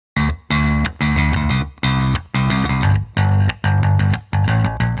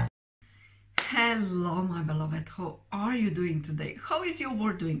Hello, my beloved. How are you doing today? How is your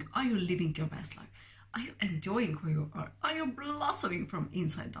world doing? Are you living your best life? Are you enjoying who you are? Are you blossoming from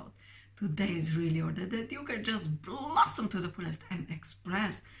inside out? Today is really your day that you can just blossom to the fullest and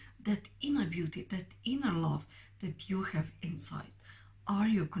express that inner beauty, that inner love that you have inside. Are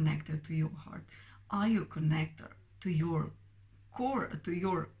you connected to your heart? Are you connected to your core, to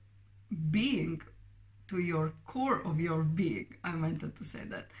your being, to your core of your being? I wanted to say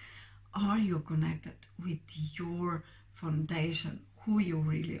that. Are you connected with your foundation, who you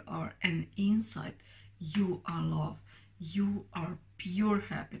really are? And inside, you are love. You are pure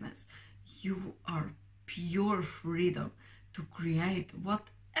happiness. You are pure freedom to create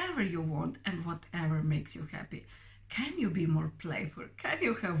whatever you want and whatever makes you happy. Can you be more playful? Can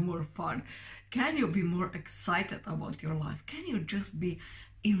you have more fun? Can you be more excited about your life? Can you just be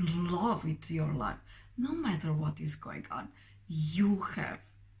in love with your life? No matter what is going on, you have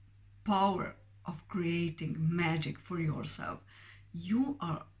power of creating magic for yourself. You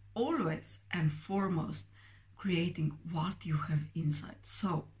are always and foremost creating what you have inside.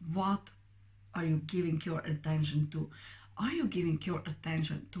 So what are you giving your attention to? Are you giving your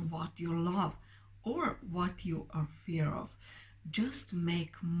attention to what you love or what you are fear of? Just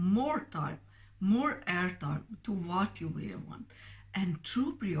make more time, more airtime to what you really want. And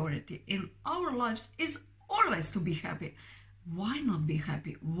true priority in our lives is always to be happy. Why not be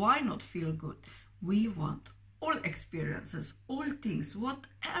happy? Why not feel good? We want all experiences, all things,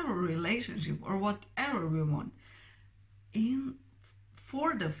 whatever relationship or whatever we want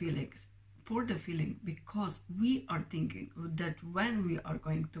for the feeling, because we are thinking that when we are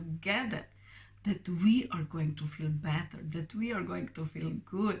going to get it, that we are going to feel better, that we are going to feel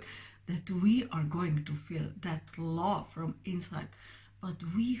good, that we are going to feel that love from inside. But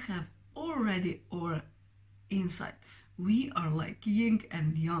we have already our inside. We are like yin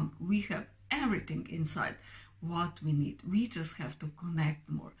and yang. We have everything inside what we need. We just have to connect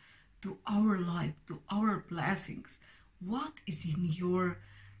more to our life, to our blessings. What is in your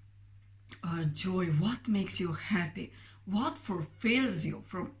joy? What makes you happy? What fulfills you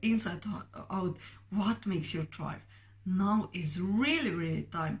from inside out? What makes you thrive? Now is really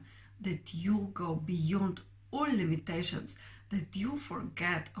time that you go beyond all limitations, that you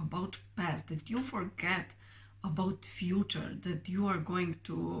forget about past, that you forget about future, that you are going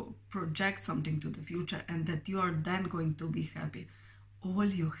to project something to the future and that you are then going to be happy. All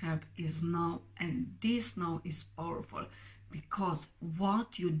you have is now, and this now is powerful because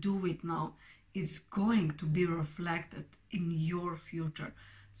what you do with now is going to be reflected in your future.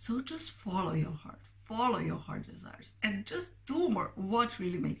 So just follow your heart desires, and just do more what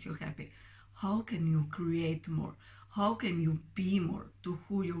really makes you happy. How can you create more? How can you be more to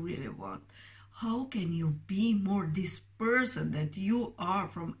who you really want? How can you be more this person that you are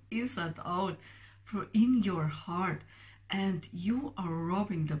from inside out, in your heart? And you are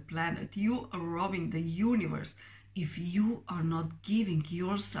robbing the planet, you are robbing the universe if you are not giving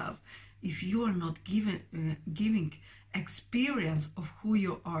yourself, if you are not giving experience of who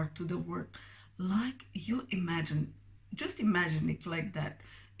you are to the world. Like you imagine, just imagine it like that.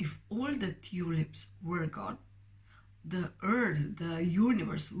 If all the tulips were gone, the earth, the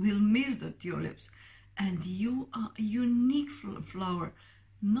universe will miss the tulips, and you are a unique flower.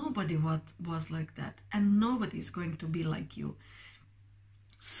 Nobody was like that, and nobody is going to be like you.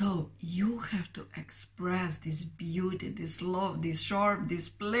 So you have to express this beauty, this love, this charm, this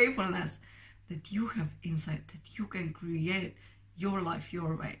playfulness that you have inside, that you can create your life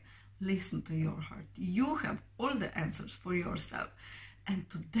your way. Listen to your heart. You have all the answers for yourself. And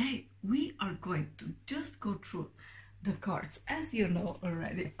today we are going to just go through the cards. As you know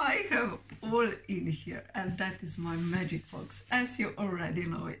already, I have all in here, and that is my magic box. As you already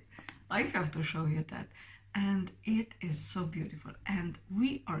know it, I have to show you that, and it is so beautiful, and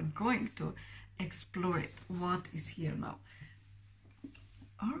we are going to explore it. What is here now?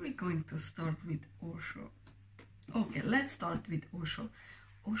 Are we going to start with Osho? Okay, let's start with Osho.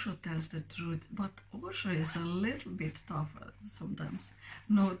 Osho tells the truth, but Osho is a little bit tougher sometimes.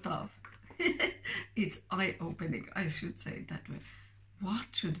 No tough. It's eye-opening, I should say it that way. What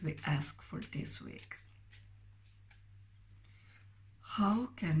should we ask for this week? How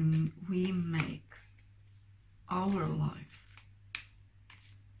can we make our life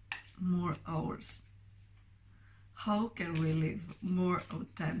more ours? How can we live more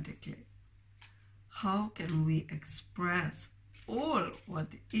authentically? How can we express all what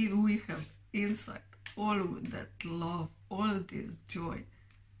we have inside, all that love, all this joy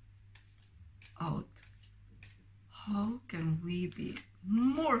out? How can we be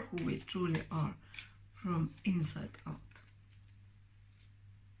more who we truly are from inside out?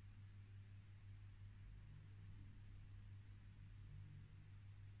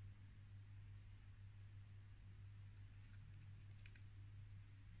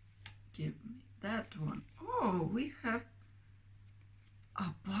 give me that one. Oh, we have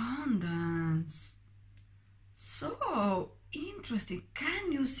abundance. So interesting.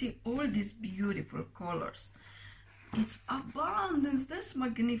 Can you see all these beautiful colors? It's abundance. That's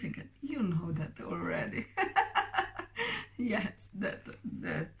magnificent. You know that already. Yes, that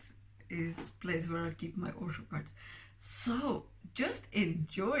is place where I keep my Osho cards. So just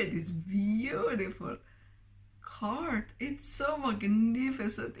enjoy this beautiful card. It's so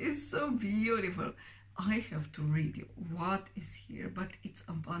magnificent. It's so beautiful. I have to read you what is here, but it's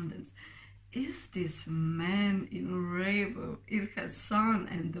abundance. Is this man in rainbow? It has sun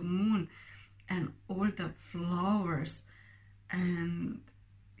and the moon and all the flowers, and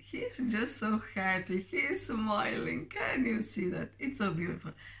he's just so happy. He's smiling. Can you see that? It's so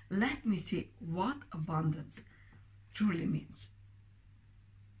beautiful. Let me see what abundance truly means.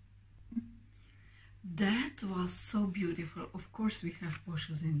 That was so beautiful. Of course, we have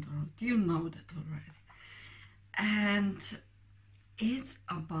Osho's in Tarot. You know that already. And it's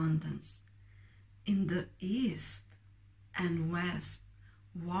abundance. In the east and west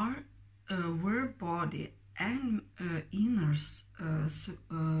were body and inner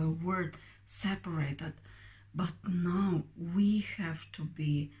word separated, but now we have to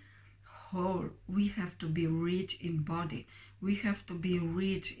be whole. We have to be rich in body. We have to be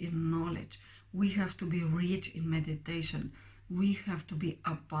rich in knowledge. We have to be rich in meditation. We have to be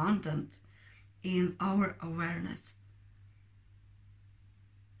abundant in our awareness.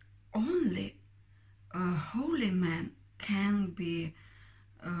 Only a holy man can be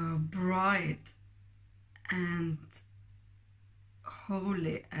bright and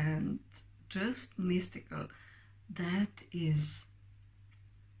holy and just mystical. That is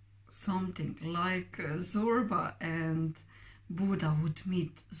something like Zorba and Buddha would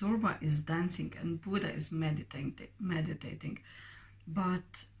meet. Zorba is dancing and Buddha is meditating.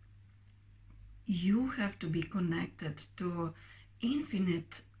 But you have to be connected to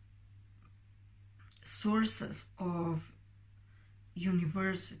infinite sources of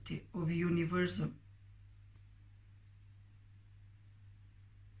universum.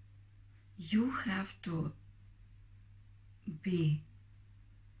 You have to be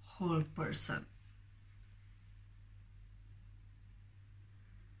whole person.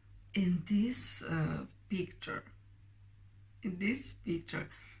 In this picture,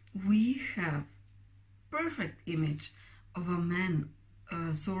 we have perfect image of a man,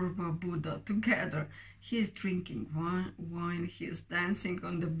 Zorba, Buddha together. He is drinking wine, he is dancing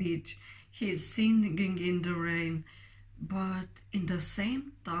on the beach, he is singing in the rain, but in the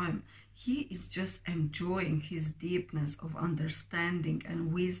same time he is just enjoying his deepness of understanding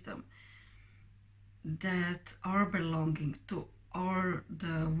and wisdom that are belonging to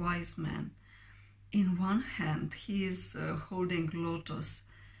the wise man. In one hand he is holding lotus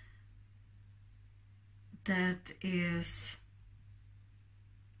that is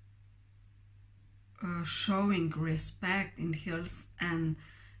showing respect in hills, and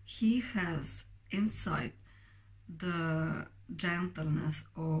he has inside the gentleness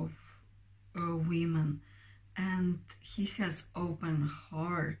of women, and he has open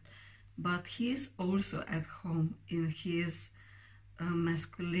heart, but he is also at home in his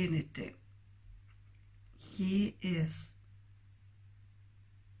masculinity. He is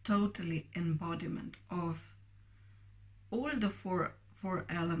totally embodiment of all the four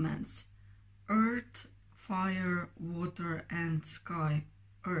elements: earth, fire, water, and sky.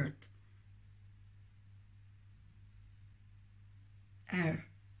 Earth, air,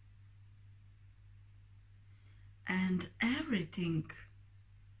 and everything.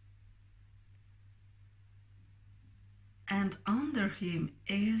 And under him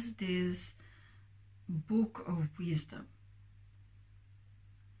is this book of wisdom.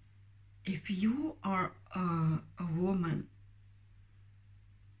 If you are a woman,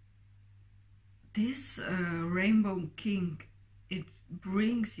 this Rainbow King, it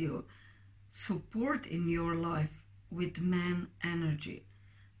brings you support in your life with man energy,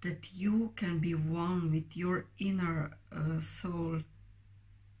 that you can be one with your inner soul,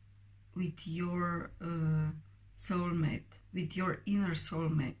 with your soulmate, with your inner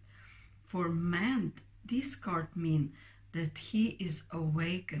soulmate. For man, this card means that he is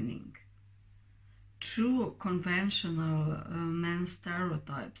awakening true conventional man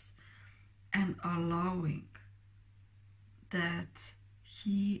stereotypes and allowing that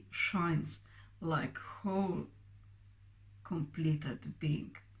he shines like whole completed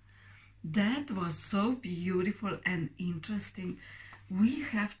being. That was so beautiful and interesting. We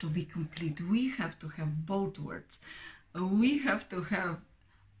have to be complete. We have to have both words. We have to have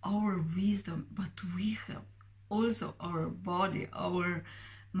our wisdom, but we have also our body, our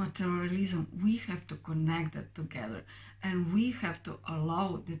materialism, we have to connect that together, and we have to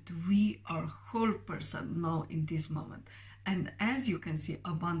allow that we are whole person now in this moment. And as you can see,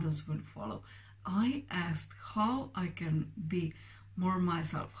 abundance will follow. I asked how I can be more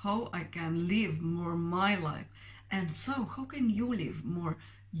myself, how I can live more my life. And so how can you live more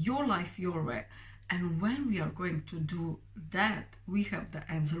your life your way? And when we are going to do that, we have the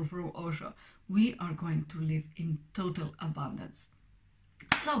answer from Osho. We are going to live in total abundance.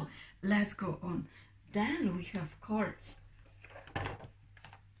 So let's go on. Then we have cards.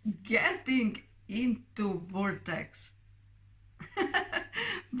 Getting into Vortex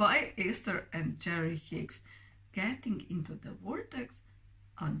by Esther and Jerry Hicks. Getting into the Vortex,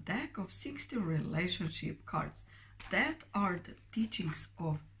 a deck of 60 relationship cards that are the teachings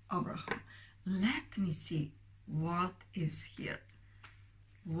of Abraham. Let me see what is here.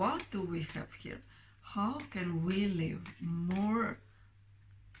 What do we have here? How can we live more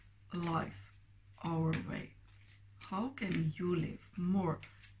life our way? How can you live more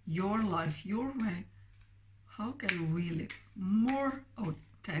your life your way? How can we live more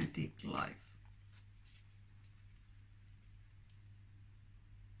authentic life?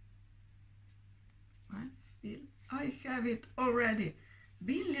 I feel I have it already.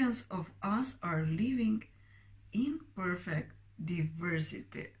 Billions of us are living in perfect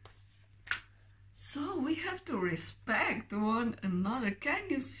diversity. So we have to respect one another. Can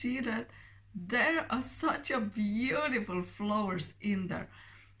you see that? There are such a beautiful flowers in there.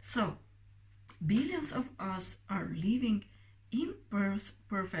 So billions of us are living in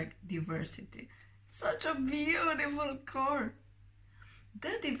perfect diversity. Such a beautiful card.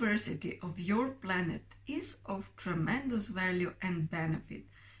 The diversity of your planet is of tremendous value and benefit,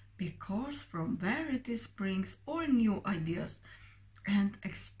 because from variety springs all new ideas and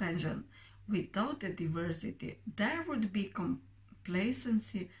expansion. Without the diversity, there would be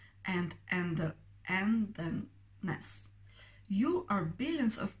complacency and endlessness. You are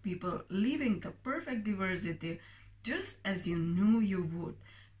billions of people living the perfect diversity just as you knew you would,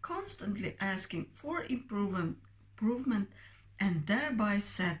 constantly asking for improvement and thereby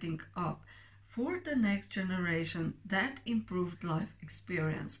setting up for the next generation that improved life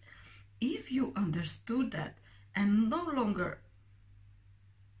experience. If you understood that and no longer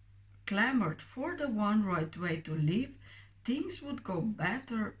clamored for the one right way to live, things would go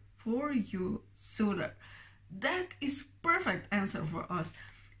better for you sooner. That is perfect answer for us.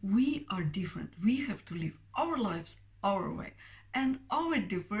 We are different. We have to live our lives our way, and our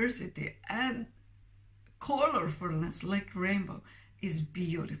diversity and colorfulness like rainbow is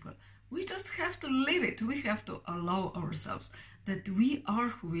beautiful. We just have to live it. We have to allow ourselves that we are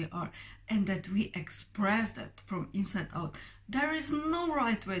who we are and that we express that from inside out. There is no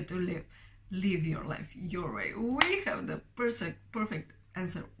right way to live. Live your life your way. We have the perfect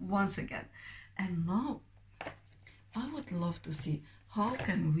answer once again. And now I would love to see how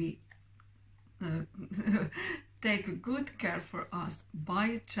can we take good care for us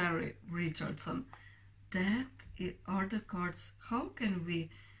by Cherry Richardson. That are the cards. How can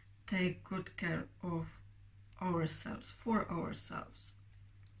we take good care of ourselves, for ourselves?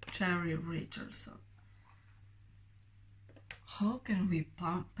 Cherry Richardson. How can we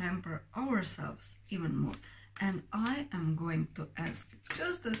pamper ourselves even more? And I am going to ask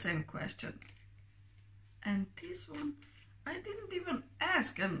just the same question. And this one, I didn't even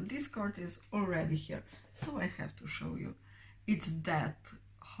ask, and this card is already here, so I have to show you. It's that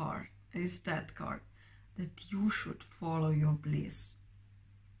hard, it's that card, that you should follow your bliss.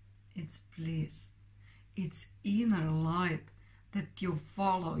 It's bliss. It's inner light, that you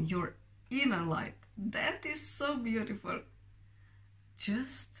follow your inner light. That is so beautiful.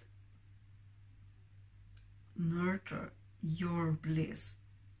 Just nurture your bliss.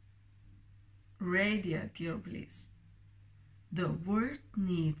 Radiate your bliss. The world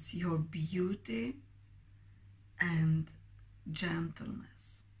needs your beauty and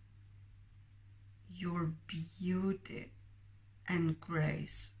gentleness. Your beauty and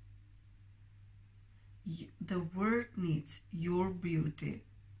grace. The world needs your beauty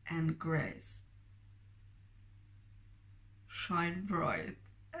and grace. Shine bright.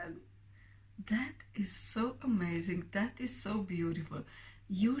 And that is so amazing. That is so beautiful.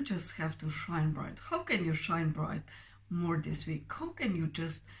 You just have to shine bright. How can you shine bright more this week? How can you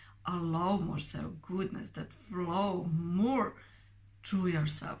just allow more self-goodness that flow more through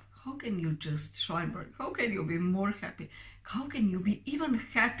yourself? How can you just shine bright? How can you be more happy? How can you be even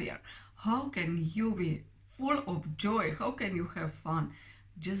happier? How can you be full of joy? How can you have fun?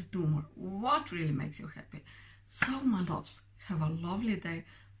 Just do more. What really makes you happy? So, my loves, have a lovely day.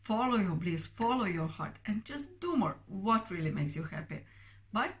 Follow your bliss, follow your heart, and just do more. What really makes you happy?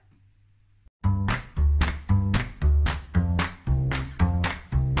 Bye.